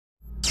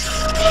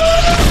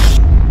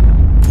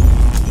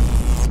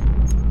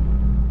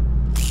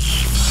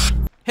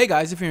Hey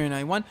guys, if you're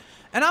 91,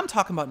 and I'm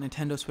talking about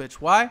Nintendo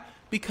Switch. Why?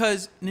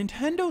 Because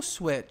Nintendo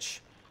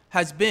Switch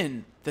has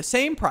been the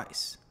same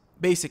price,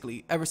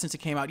 basically, ever since it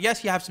came out.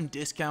 Yes, you have some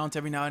discounts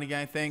every now and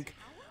again, I think.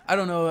 I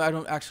don't know, I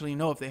don't actually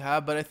know if they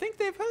have, but I think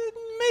they've had,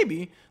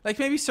 maybe. Like,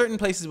 maybe certain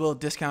places will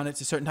discount it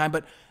to a certain time,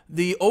 but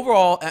the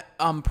overall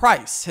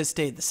price has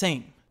stayed the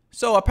same.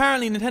 So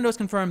apparently Nintendo's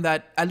confirmed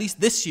that at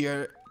least this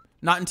year,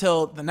 not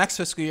until the next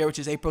fiscal year, which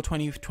is April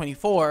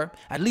 2024,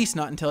 at least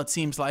not until it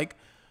seems like,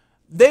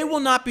 they will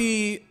not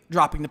be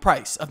dropping the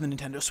price of the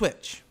Nintendo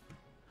Switch,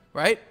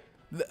 right?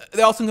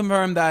 They also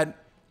confirmed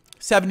that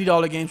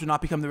 $70 games will not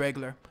become the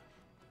regular.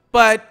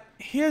 But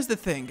here's the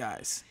thing,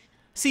 guys.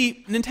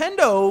 See,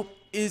 Nintendo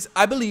is,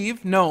 I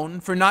believe,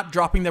 known for not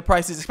dropping their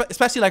prices,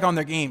 especially like on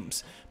their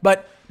games,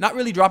 but not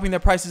really dropping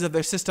their prices of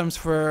their systems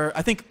for,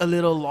 I think, a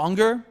little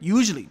longer,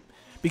 usually.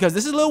 Because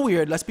this is a little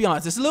weird, let's be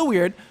honest, this is a little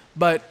weird,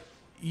 but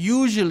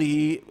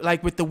usually,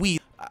 like with the Wii,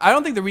 I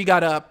don't think the Wii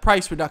got a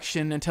price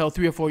reduction until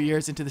 3 or 4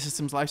 years into the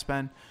system's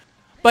lifespan.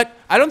 But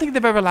I don't think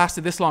they've ever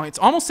lasted this long. It's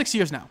almost 6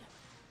 years now.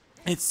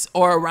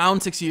 Or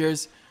around 6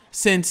 years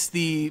since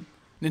the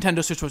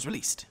Nintendo Switch was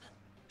released.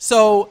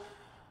 So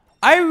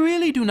I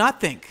really do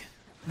not think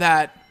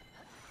that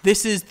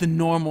this is the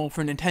normal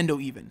for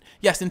Nintendo even.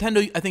 Yes,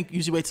 Nintendo, I think,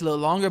 usually waits a little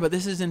longer, but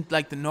this isn't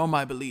like the norm,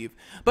 I believe.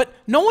 But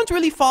no one's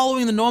really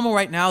following the normal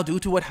right now due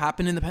to what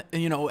happened in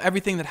the,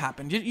 everything that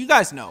happened. You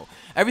guys know,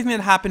 everything that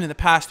happened in the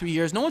past 3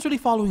 years, no one's really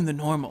following the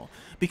normal.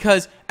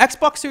 Because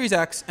Xbox Series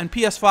X and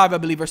PS5, I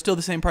believe, are still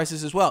the same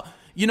prices as well.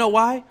 You know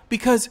why?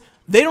 Because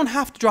they don't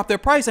have to drop their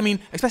price. I mean,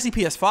 especially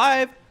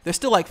PS5, they're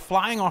still like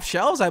flying off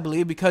shelves, I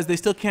believe, because they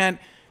still can't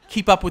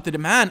keep up with the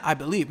demand, I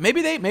believe.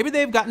 Maybe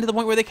they've gotten to the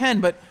point where they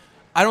can, but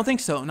I don't think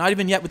so. Not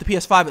even yet with the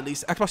PS5 at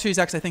least. Xbox Series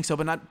X I think so,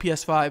 but not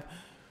PS5.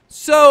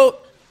 So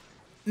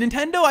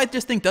Nintendo, I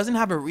just think, doesn't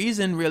have a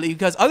reason really,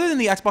 because other than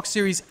the Xbox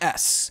Series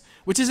S,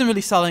 which isn't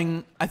really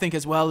selling, I think,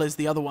 as well as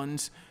the other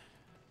ones,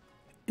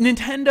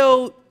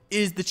 Nintendo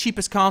is the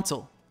cheapest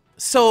console.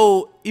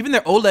 So even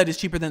their OLED is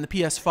cheaper than the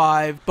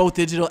PS5, both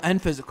digital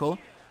and physical,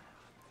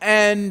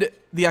 and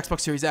the Xbox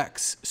Series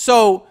X.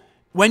 So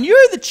when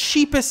you're the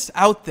cheapest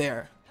out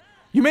there,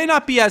 you may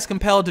not be as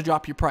compelled to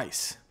drop your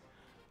price,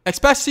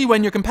 especially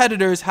when your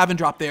competitors haven't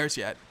dropped theirs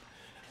yet.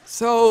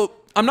 So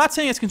I'm not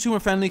saying it's consumer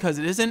friendly, because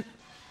it isn't,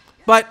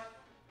 but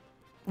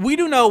we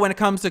do know when it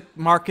comes to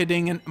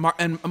marketing and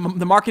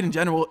the market in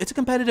general, it's a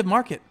competitive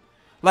market.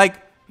 Like,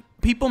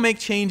 people make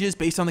changes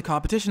based on the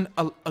competition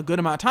a good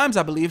amount of times,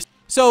 I believe.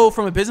 So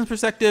from a business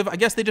perspective, I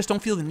guess they just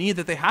don't feel the need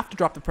that they have to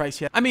drop the price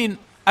yet. I mean,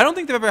 I don't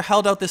think they've ever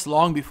held out this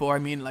long before. I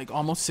mean, like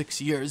almost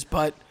 6 years,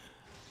 but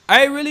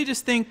I really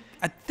just think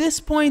at this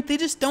point, they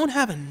just don't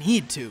have a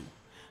need to.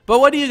 But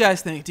what do you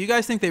guys think? Do you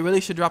guys think they really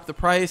should drop the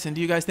price? And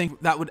do you guys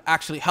think that would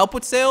actually help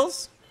with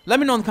sales? Let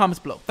me know in the comments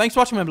below. Thanks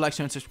for watching. Remember to like,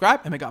 share, and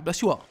subscribe. And may God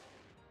bless you all.